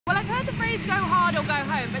phrase go hard or go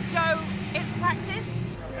home, but Joe, it's practice.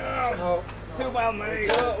 Oh, too well,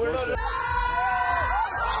 mate.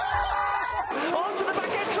 Onto the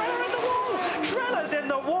back end, Trailer in the wall! Trailer's in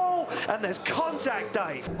the wall, and there's contact,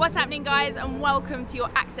 Dave. What's happening, guys, and welcome to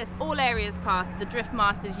your Access All Areas Pass, the Drift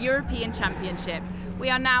Masters European Championship.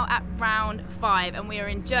 We are now at round 5 and we are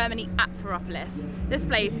in Germany at Ferropolis. This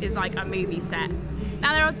place is like a movie set.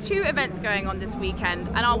 Now there are 2 events going on this weekend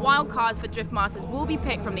and our wild cards for Drift Masters will be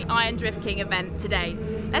picked from the Iron Drift King event today.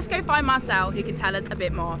 Let's go find Marcel who can tell us a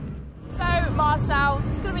bit more. So Marcel,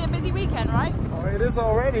 it's going to be a busy weekend, right? Oh, it is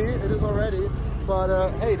already. But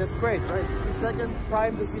hey, that's great, right? It's the second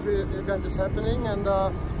time this event is happening and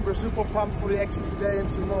we're super pumped for the action today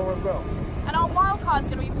and tomorrow as well. And our wild cards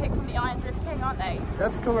are going to be picked from the Iron Drift King, aren't they?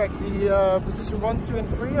 That's correct. The position 1, 2 and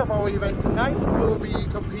 3 of our event tonight will be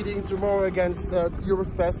competing tomorrow against Europe's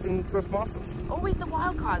best in Drift Masters. Always the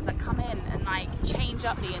wild cards that come in and like change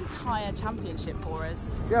up the entire championship for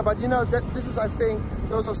us. Yeah, but you know, this is, I think,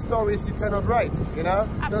 those are stories you cannot write, you know?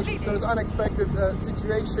 Absolutely. Those unexpected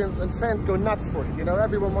situations, and fans go nuts for it, you know?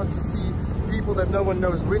 Everyone wants to see people that no one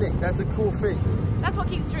knows winning. That's a cool thing. That's what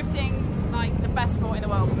keeps drifting like the best sport in the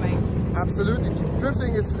world for me. Absolutely.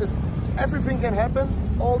 Drifting is everything can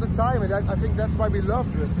happen all the time, and I think that's why we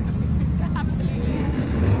love drifting.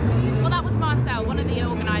 Absolutely. Well, that was Marcel, one of the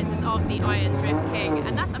organisers of the Iron Drift King,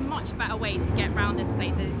 and that's a much better way to get round this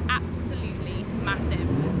place. It is absolutely massive.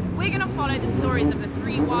 We're going to follow the stories of the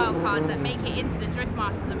 3 wild cards that make it into the Drift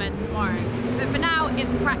Masters event tomorrow. But for now,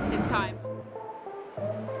 it's practice time.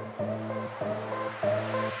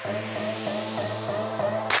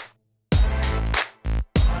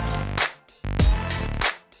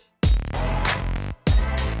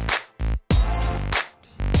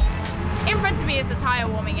 Is the tyre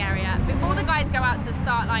warming area. Before the guys go out to the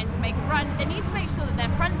start line to make a run, they need to make sure that their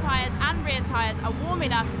front tyres and rear tyres are warm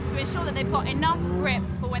enough to ensure that they've got enough grip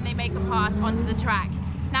for when they make a pass onto the track.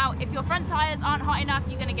 Now, if your front tyres aren't hot enough,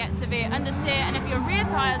 you're going to get severe understeer, and if your rear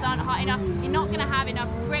tyres aren't hot enough, you're not going to have enough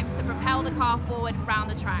grip to propel the car forward around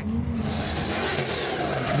the track.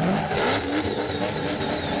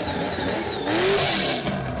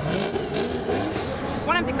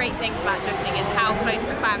 One of the great things about drifting is how close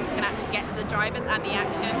the fans can actually get to the drivers and the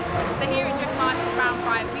action. So here at Drift Masters Round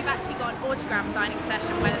 5, we've actually got an autograph signing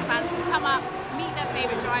session where the fans can come up, meet their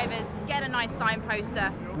favourite drivers, get a nice signed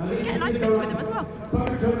poster, and get a nice picture with them as well.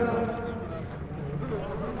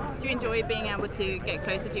 Do you enjoy being able to get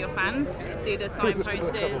closer to your fans, do the signed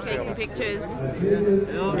posters, take some pictures?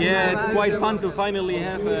 Yeah, it's quite fun to finally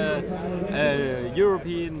have a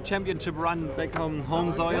European Championship run back on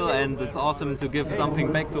home soil, and it's awesome to give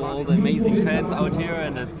something back to all the amazing fans out here,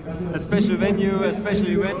 and it's a special venue, a special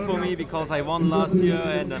event for me because I won last year,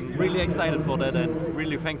 and I'm really excited for that and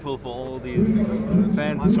really thankful for all these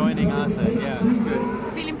fans joining us, and yeah, it's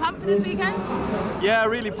good. Feeling pumped for this weekend? Yeah,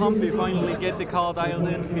 really pumped. We finally get the car dialed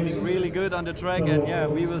in, feeling really good on the track, and yeah,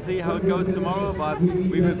 we will see how it goes tomorrow, but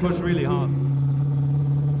we will push really hard.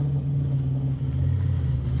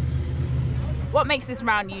 What makes this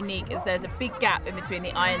round unique is there's a big gap in between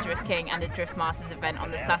the Iron Drift King and the Drift Masters event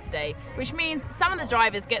on the Saturday, which means some of the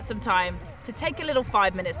drivers get some time to take a little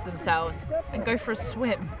 5 minutes to themselves and go for a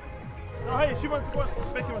swim. Oh, hey, she wants to go.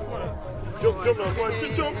 Becky wants to go. Jump, jump now, go on.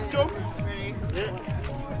 Jump, jump. Ready? Yeah.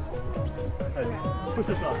 Push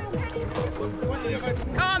this up.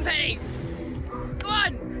 Go on, Penny! Go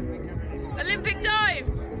on! Olympic dive!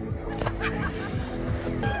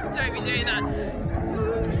 Don't be doing that.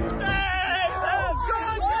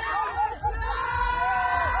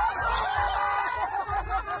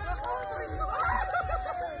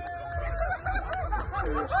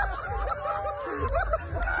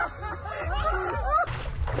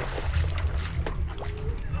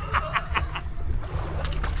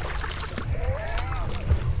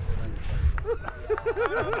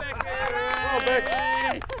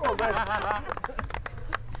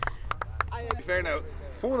 Fair now.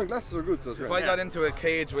 Phone and glasses are good, so if I got into a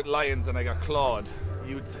cage with lions and I got clawed,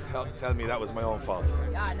 you'd tell me that was my own fault.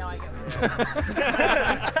 Yeah, I know, I get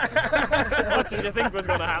it. What did you think was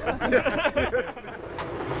going to happen?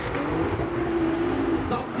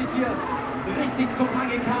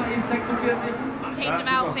 Change of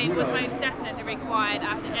outfit was most definitely required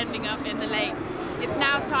after ending up in the lake. It's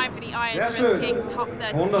now time for the Iron Drift King top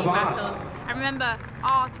 32 battles. And remember,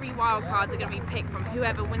 our 3 wildcards are going to be picked from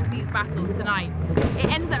whoever wins these battles tonight. It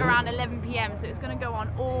ends at around 11 PM, so it's going to go on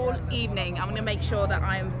all evening. I'm going to make sure that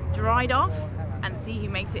I'm dried off and see who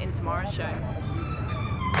makes it in tomorrow's show.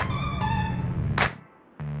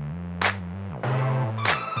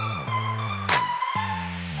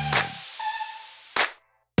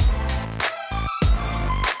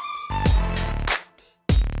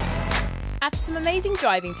 After some amazing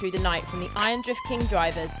driving through the night from the Iron Drift King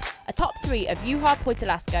drivers, a top 3 of Juha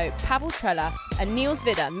Poitelasco, Pavel Trella and Niels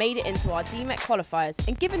Vidder made it into our DMEC qualifiers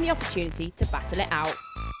and given the opportunity to battle it out.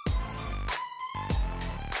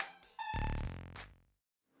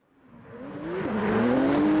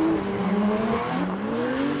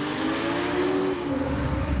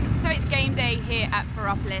 So it's game day here at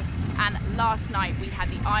Ferropolis, and last night we had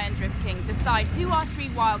the Iron Drift King decide who are 3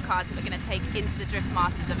 wildcards that we're going to take into the Drift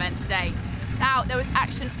Masters event today. Now, there was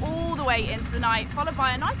action all the way into the night, followed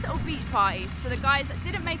by a nice little beach party. So the guys that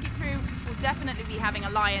didn't make it through will definitely be having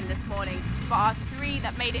a lie-in this morning. But our 3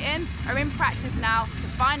 that made it in are in practice now to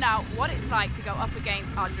find out what it's like to go up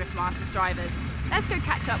against our Drift Masters drivers. Let's go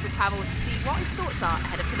catch up with Pavel to see what his thoughts are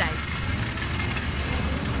ahead of today.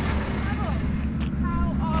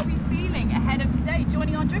 How are we feeling ahead of today,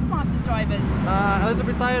 joining our Drift Masters drivers? A little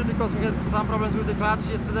bit tired because we had some problems with the clutch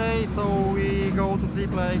yesterday, so we go to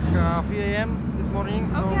sleep like 3 AM this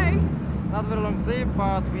morning. Okay. So not very long sleep,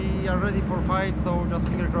 but we are ready for a fight, so just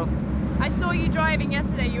finger crossed. I saw you driving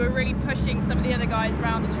yesterday. You were really pushing some of the other guys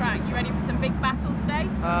around the track. You ready for some big battles today?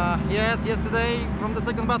 Yes, yesterday from the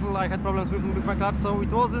second battle I had problems with my clutch, so it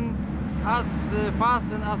wasn't as fast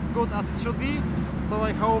and as good as it should be. So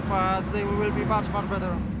I hope today we will be much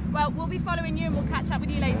better. Well, we'll be following you and we'll catch up with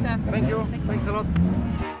you later. Thank you. Thanks a lot.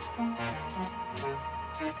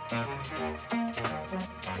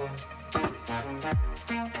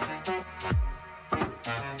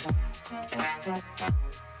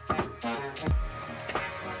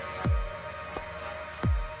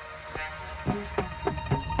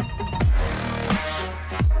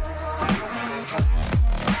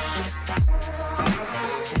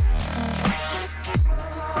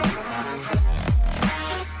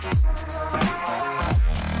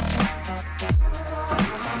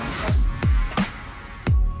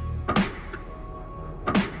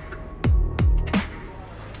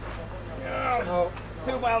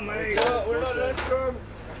 Too well, mate. We're not that strong.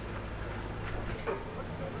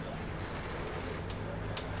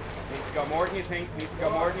 Needs to go more than you think, needs to go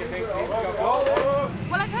more than you think, needs to go more.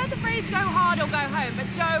 Well, I've heard the phrase go hard or go home, but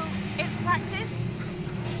Joe, it's practice.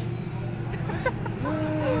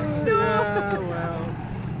 Yeah,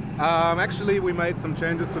 well. Actually, we made some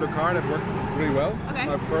changes to the car that worked really well. Okay.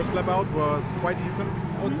 My first lap out was quite decent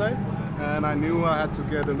outside, and I knew I had to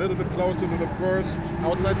get a little bit closer to the first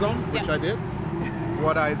outside zone, which I did.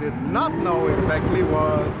 What I did not know exactly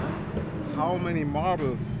was how many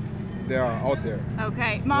marbles there are out there.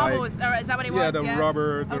 Okay, marbles, Like, is that what it was? Yeah, the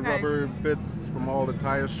rubber bits from all the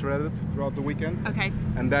tires shredded throughout the weekend. Okay.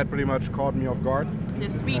 And that pretty much caught me off guard.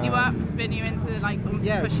 Just speed you up, spin you into like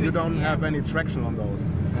Yeah, push you you into don't the have any traction on those.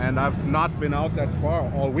 And I've not been out that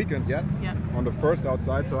far all weekend yet on the first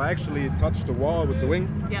outside, so I actually touched the wall with the wing.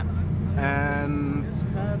 Yeah. And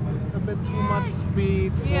had a bit too much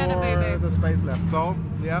speed for the space left. So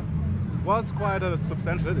yeah, was quite a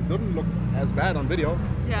substantial hit. It didn't look as bad on video,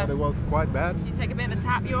 but it was quite bad. You take a bit of a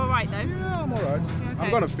tap, you're alright though? Yeah, I'm alright. Okay.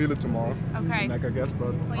 I'm gonna feel it tomorrow. Okay. Neck, I guess,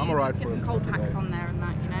 but Well, I'm you alright get for some it. cold packs on there and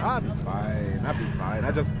that, you know? I'll be fine. I'll be fine.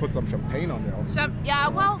 I just put some champagne on there. Yeah,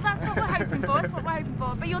 well, that's what we're hoping for. That's what we're hoping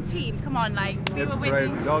for. But your team, come on, like, we were with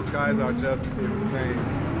crazy. you. Those guys are just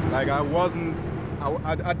insane. Like,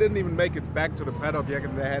 I didn't even make it back to the paddock yet,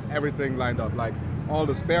 and they had everything lined up. Like, all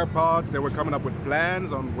the spare parts. They were coming up with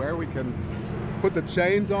plans on where we can put the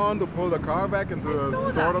chains on to pull the car back into a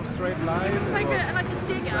sort of straight line. It's like a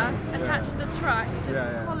digger attached to the truck,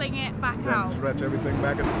 just pulling it back out. Then stretch everything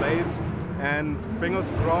back in place. And fingers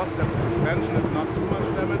crossed that the suspension is not too much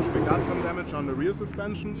damage. We got some damage on the rear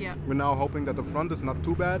suspension. Yeah. We're now hoping that the front is not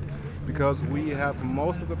too bad, because we have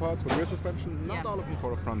most of the parts for rear suspension, not all of them for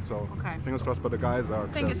the front. So fingers crossed, but the guys are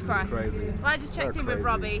just crazy. Well, I just checked in with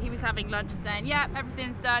Robbie. He was having lunch saying, yeah,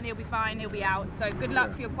 everything's done, he'll be fine, he'll be out. So good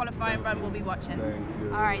luck for your qualifying run, we'll be watching. Thank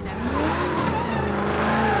you. All right then.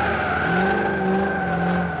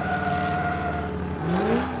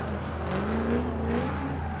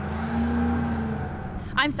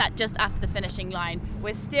 I'm sat just after the finishing line.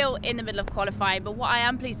 We're still in the middle of qualifying, but what I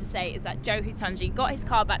am pleased to say is that Joe Hutunji got his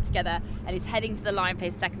car back together and is heading to the line for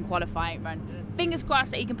his second qualifying run. Fingers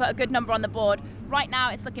crossed that he can put a good number on the board. Right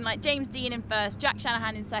now it's looking like James Deane in first, Jack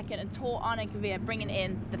Shanahan in second, and Tor Arne Kavir bringing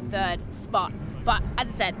in the third spot. But as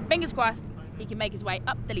I said, fingers crossed he can make his way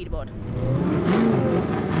up the leaderboard.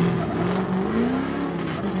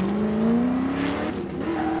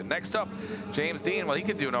 Next up, James Deane. Well, he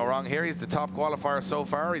can do no wrong here. He's the top qualifier so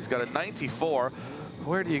far. He's got a 94.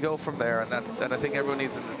 Where do you go from there? And I think everyone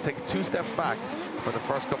needs to take 2 steps back for the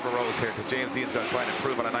first couple of rows here, because James Deane's going to try and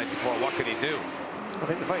improve on a 94. What can he do? I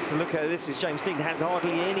think the fact to look at this is James Deane has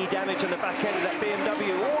hardly any damage on the back end of that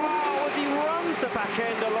BMW. Wow, as he runs the back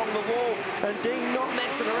end along the wall, and Deane not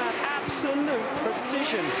messing around, absolute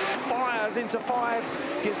precision. Fires into 5,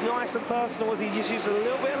 gets nice and personal as he just uses a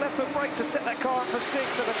little bit of left foot brake to set that car up for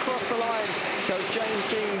 6, and across the line goes James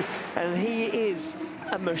Deane, and he is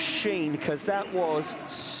a machine because that was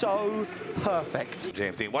so perfect.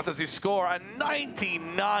 James Deane, what does he score? A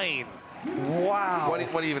 99. Wow. What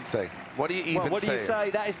do you even say? What do you even say? What do you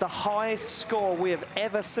say? That is the highest score we have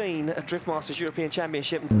ever seen at Drift Masters European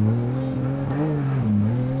Championship.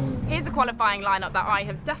 Here's a qualifying lineup that I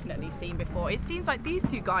have definitely seen before. It seems like these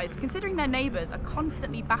two guys, considering they're neighbours, are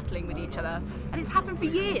constantly battling with each other. And it's happened for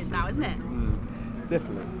years now, isn't it?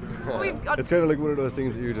 Definitely. We've got... It's kind of like one of those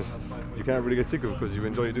things that you can't really get sick of because you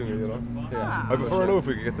enjoy doing it, you know? Yeah. I prefer know if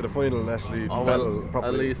we could get to the final and actually battle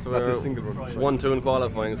properly. At least not we're this single run. 1-2 in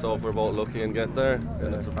qualifying, so if we're both lucky and get there,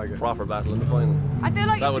 then it's a proper battle in the final. I feel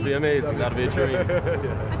like that would be amazing. That'd be a dream.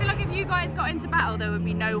 I feel like if you guys got into battle, there would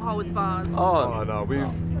be no holds bars. Oh no, we're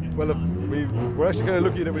actually kind of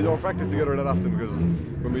lucky that we don't practice together that often, because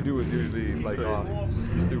when we do, it's usually like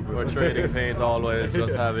stupid. We're trading paint always,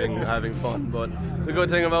 just having fun. But the good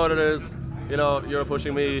thing about it is, you know, you're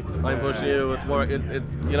pushing me, I'm pushing you. It's more, you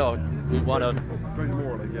know, we want to.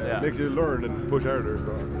 More, like, it makes you learn and push harder.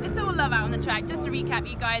 So it's all love out on the track. Just to recap,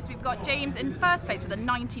 you guys, we've got James in first place with a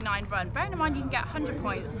 99 run. Bearing in mind you can get 100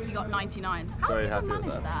 points, you got 99. How Very did you happy manage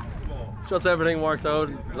with that? Just everything worked out.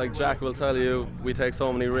 Like Jack will tell you, we take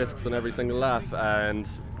so many risks in every single lap, and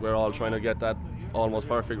we're all trying to get that almost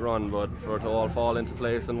perfect run. But for it to all fall into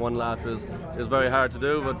place in one lap is very hard to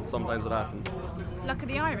do, but sometimes it happens. Luck of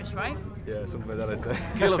the Irish, right? Yeah, something like that, I'd say.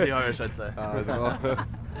 Skill of the Irish, I'd say.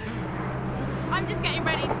 I'm just getting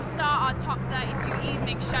ready to start our top 32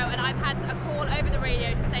 evening show, and I've had a call over the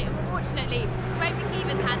radio to say, unfortunately, Becky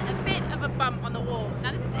Evans had a bit of a bump on the wall.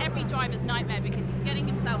 Now this is every driver's nightmare because he's getting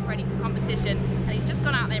himself ready for competition, and he's just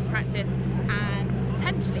gone out there in practice and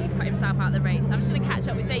potentially put himself out of the race. So I'm just going to catch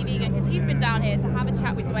up with Dave Egan because he's been down here to have a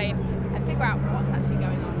chat with Dwayne and figure out what's actually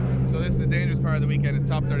going on. So this is the dangerous part of the weekend, is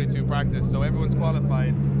top 32 practice. So everyone's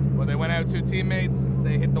qualified. Well, they went out 2 teammates,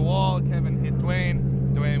 they hit the wall, Kevin hit Dwayne.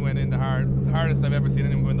 Dwayne went in the hardest I've ever seen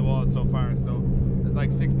anyone go in the wall so far. So there's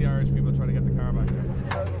like 60 Irish people trying to get the car back there.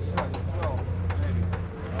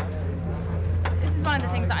 This is one of the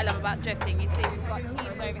things that I love about drifting. You see, we've got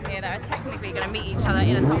teams over here that are technically going to meet each other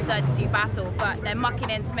in a top 32 battle, but they're mucking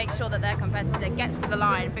in to make sure that their competitor gets to the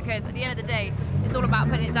line, because at the end of the day, it's all about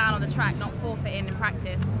putting it down on the track, not forfeiting in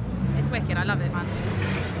practice. It's wicked. I love it, man.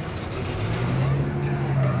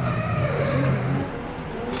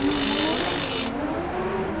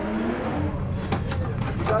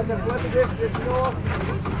 Guys have flappy disc, did you know? Up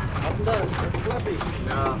and down, flappy.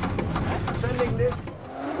 Yeah. Sending disc.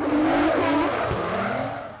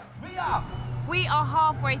 We are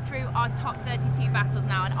halfway through our top 32 battles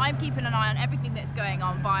now, and I'm keeping an eye on everything that's going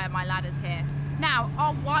on via my ladders here. Now,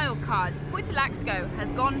 our wild cards, Wojtaszek has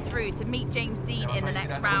gone through to meet James Deane in the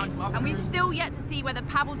next round, and we've still yet to see whether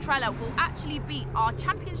Pavel Trela will actually beat our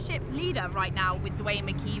championship leader right now with Dwayne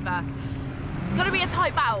McKeever. It's going to be a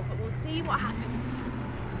tight battle, but we'll see what happens.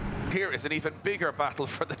 Here is an even bigger battle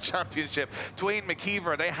for the championship. Dwayne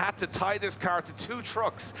McKeever, they had to tie this car to 2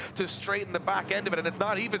 trucks to straighten the back end of it, and it's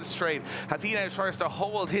not even straight as he now tries to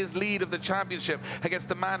hold his lead of the championship against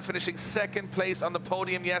the man finishing 2nd place on the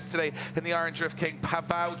podium yesterday in the Iron Drift King,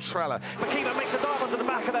 Pavel Trela. McKeever makes a dive onto the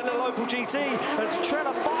back of that little Opel GT as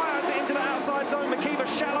Trela fires it into the outside zone. McKeever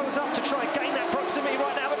shallows up to try and gain that proximity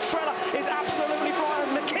right now, but Trela is absolutely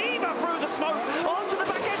flying. McKeever through the smoke onto the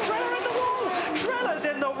back end. Trela in the wall. Trela's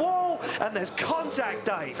in the wall. And there's contact,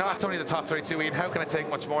 Dave. No, it's only the top 32, Ian. How can I take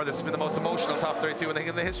much more? This has been the most emotional top 32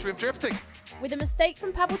 in the history of drifting. With a mistake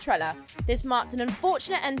from Pavel Trela, this marked an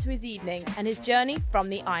unfortunate end to his evening and his journey from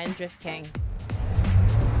the Iron Drift King.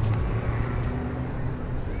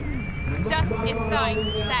 Dusk is starting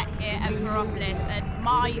to set here at Ferropolis, and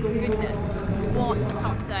my goodness, what a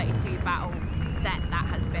top 32 battle set that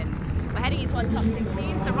has been. We're heading into our top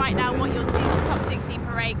 16, so right now what you'll see is the top 16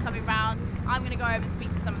 parade coming round. I'm going to go over and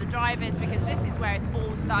speak to some of the drivers because this is where it's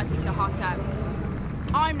all starting to hot up.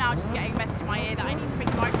 I'm now just getting a message in my ear that I need to bring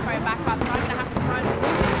the microphone back up, so I'm going to have to run.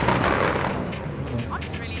 I'm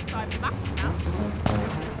just really excited for the battle now.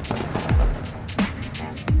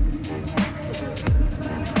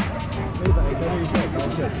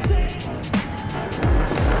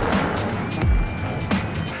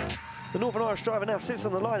 The Northern Irish driver now sits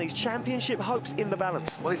on the line. His championship hopes in the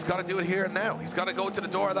balance. Well, he's got to do it here and now. He's got to go to the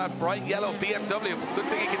door of that bright yellow BMW. Good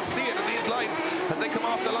thing he can see it in these lights as they come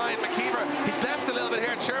off the line. McKeever, he's left a little bit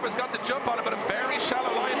here. Sherba's got the jump on him, but a very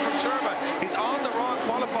shallow line from Sherba. He's on the wrong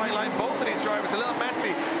qualifying line. Both of these drivers a little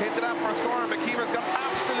messy into that first corner. McKeever's got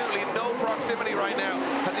absolutely no proximity right now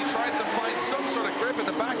as he tries to find some sort of grip in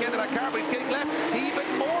the back end of that car, but he's getting left even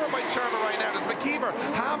more by Sherba right now. Does McKeever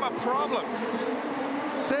have a problem?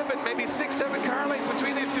 7, maybe 6, 7 car lengths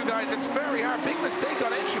between these two guys. It's very hard. Big mistake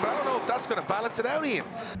on entry, but I don't know if that's going to balance it out, Ian.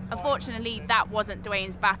 Unfortunately, that wasn't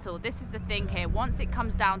Dwayne's battle. This is the thing here. Once it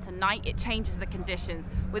comes down to night, it changes the conditions.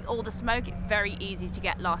 With all the smoke, it's very easy to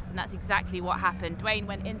get lost, and that's exactly what happened. Dwayne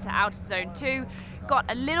went into outer zone 2, got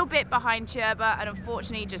a little bit behind Sherba, and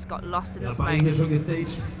unfortunately just got lost in the smoke.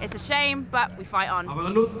 It's a shame, but we fight on.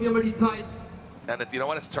 And you know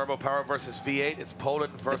what? It's turbo power versus V8. It's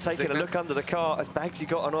Poland versus They're taking England. a look under the car as Bagsy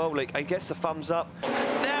got an oil leak. I guess the thumbs up.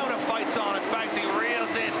 Now the fight's on as Bagsy reels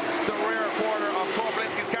in the rear quarter of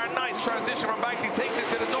Korpolinski's car. Nice transition from Bagsy, takes it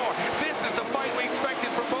to the door. This is the fight we expected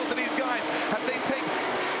from both of these guys as they take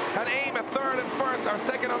an aim at third and first, or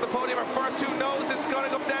second on the podium, or first. Who knows? It's going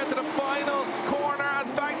to go down to the final corner as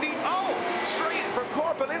Bagsy, straight from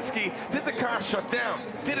Korpolinski. Did the car shut down?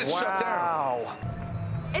 Did it shut down?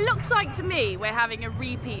 It looks like to me we're having a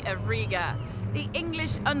repeat of Riga. The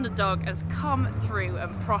English underdog has come through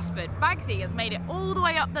and prospered. Bagsy has made it all the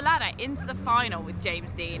way up the ladder into the final with James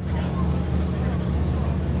Deane.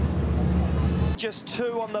 Just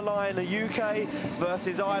 2 on the line, the UK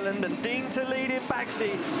versus Ireland, and Deane to lead in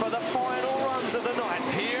Bagsy for the final runs of the night.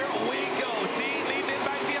 Here we go. Deane leading in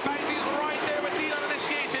Bagsy, and Bagsy's right there with Deane on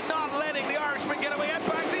initiation, not letting the Irishman get away. And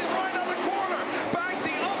Bagsy's right on the corner.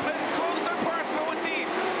 Bagsy up and close and personal with Deane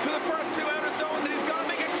to the first 2 outer zones, and he's got to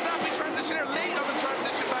make a snappy transition here. Late on the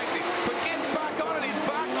transition, Bagsy, but gets back on it. He's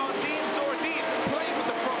back on Deane's door. Deane playing with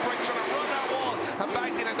the front brake, trying to run that wall. And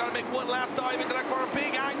Bagsy now got to make one last dive into that corner.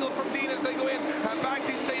 Big angle from Deane as they go in, and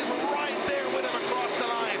Bagsy stays right there with him across the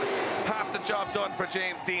line. Half the job done for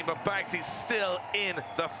James Deane, but Bagsy's still in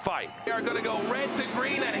the fight. We are going to go red to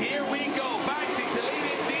green, and here we go. Bagsy to lead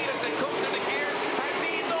in Deane as they come through the gears, and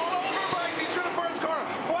Deane's all over Bagsy through the first corner.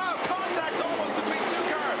 Wow, contact almost between 2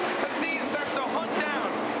 cars as Deane starts to hunt down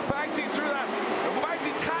Bagsy through that.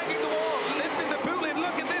 Bagsy tagging the wall, lifting the boot lid.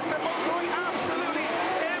 Look at this, they're both throwing absolutely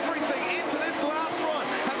everything into this last run,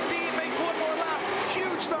 and Deane makes one more last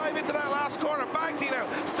huge dive into that last corner. Bagsy now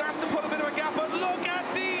starts to put a bit of a gap, but look at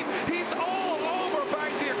Deane. He's all over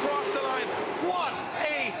Bagsy across the line. What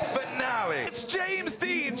a finale. It's James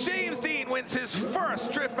Deane. James Deane wins his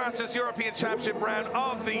first Drift Masters European Championship round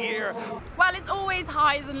of the year. Well, it's always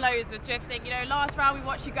highs and lows with drifting. You know, last round we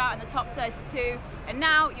watched you go out in the top 32, and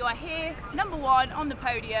now you are here, #1 on the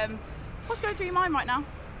podium. What's going through your mind right now?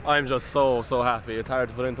 I'm just so happy. It's hard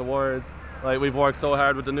to put into words. Like, we've worked so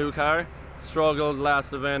hard with the new car, struggled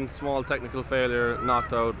last event, small technical failure,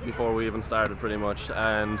 knocked out before we even started pretty much,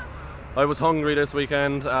 and I was hungry this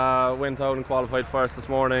weekend, went out and qualified first this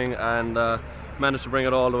morning, and managed to bring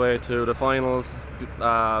it all the way to the finals,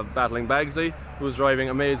 battling Bagsy, who was driving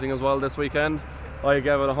amazing as well this weekend. I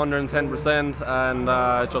gave it 110%, and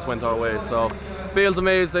it just went our way, so feels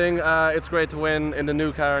amazing. It's great to win in the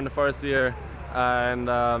new car in the first year, and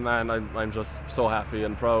man, I'm just so happy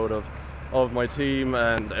and proud of my team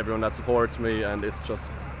and everyone that supports me, and it's just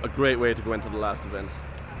a great way to go into the last event.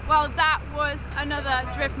 Well, that was another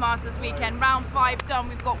Drift Masters weekend. Round 5 done.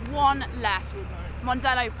 We've got 1 left.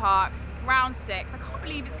 Mondello Park, round 6. I can't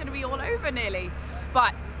believe it's going to be all over nearly.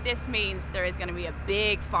 But this means there is going to be a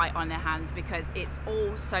big fight on their hands because it's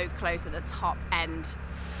all so close at the top end.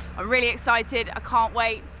 I'm really excited. I can't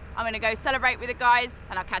wait. I'm going to go celebrate with the guys,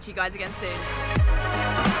 and I'll catch you guys again soon.